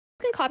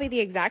copy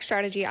the exact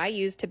strategy I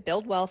used to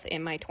build wealth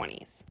in my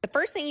 20s. The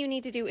first thing you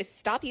need to do is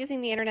stop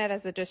using the internet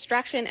as a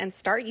distraction and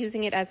start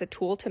using it as a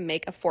tool to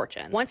make a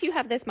fortune. Once you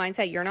have this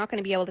mindset, you're not going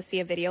to be able to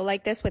see a video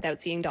like this without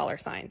seeing dollar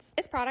signs.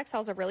 This product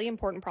solves a really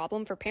important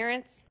problem for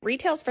parents.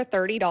 Retails for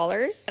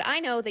 $30, but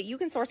I know that you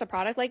can source a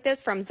product like this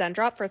from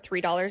Zendrop for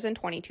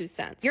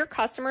 $3.22. Your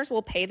customers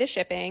will pay the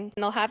shipping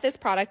and they'll have this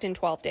product in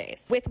 12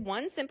 days. With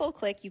one simple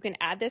click, you can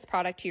add this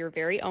product to your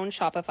very own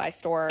Shopify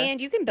store, and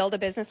you can build a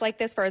business like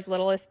this for as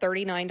little as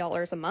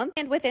 $39 a month.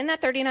 And within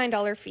that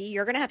 $39 fee,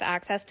 you're going to have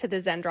access to the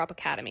Zendrop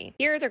Academy.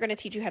 Here, they're going to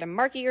teach you how to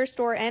market your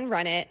store and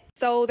run it.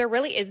 So there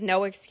really is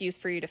no excuse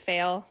for you to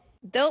fail.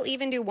 They'll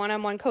even do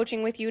one-on-one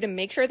coaching with you to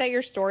make sure that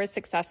your store is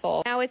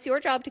successful. Now, it's your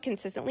job to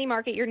consistently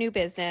market your new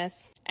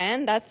business.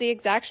 And that's the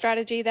exact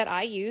strategy that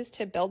I used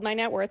to build my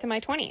net worth in my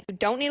 20s. You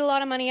don't need a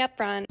lot of money up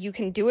front. You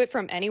can do it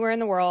from anywhere in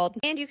the world.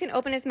 And you can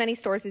open as many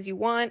stores as you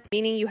want,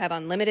 meaning you have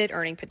unlimited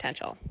earning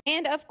potential.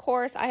 And of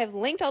course, I have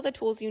linked all the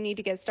tools you need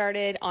to get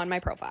started on my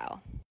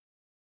profile.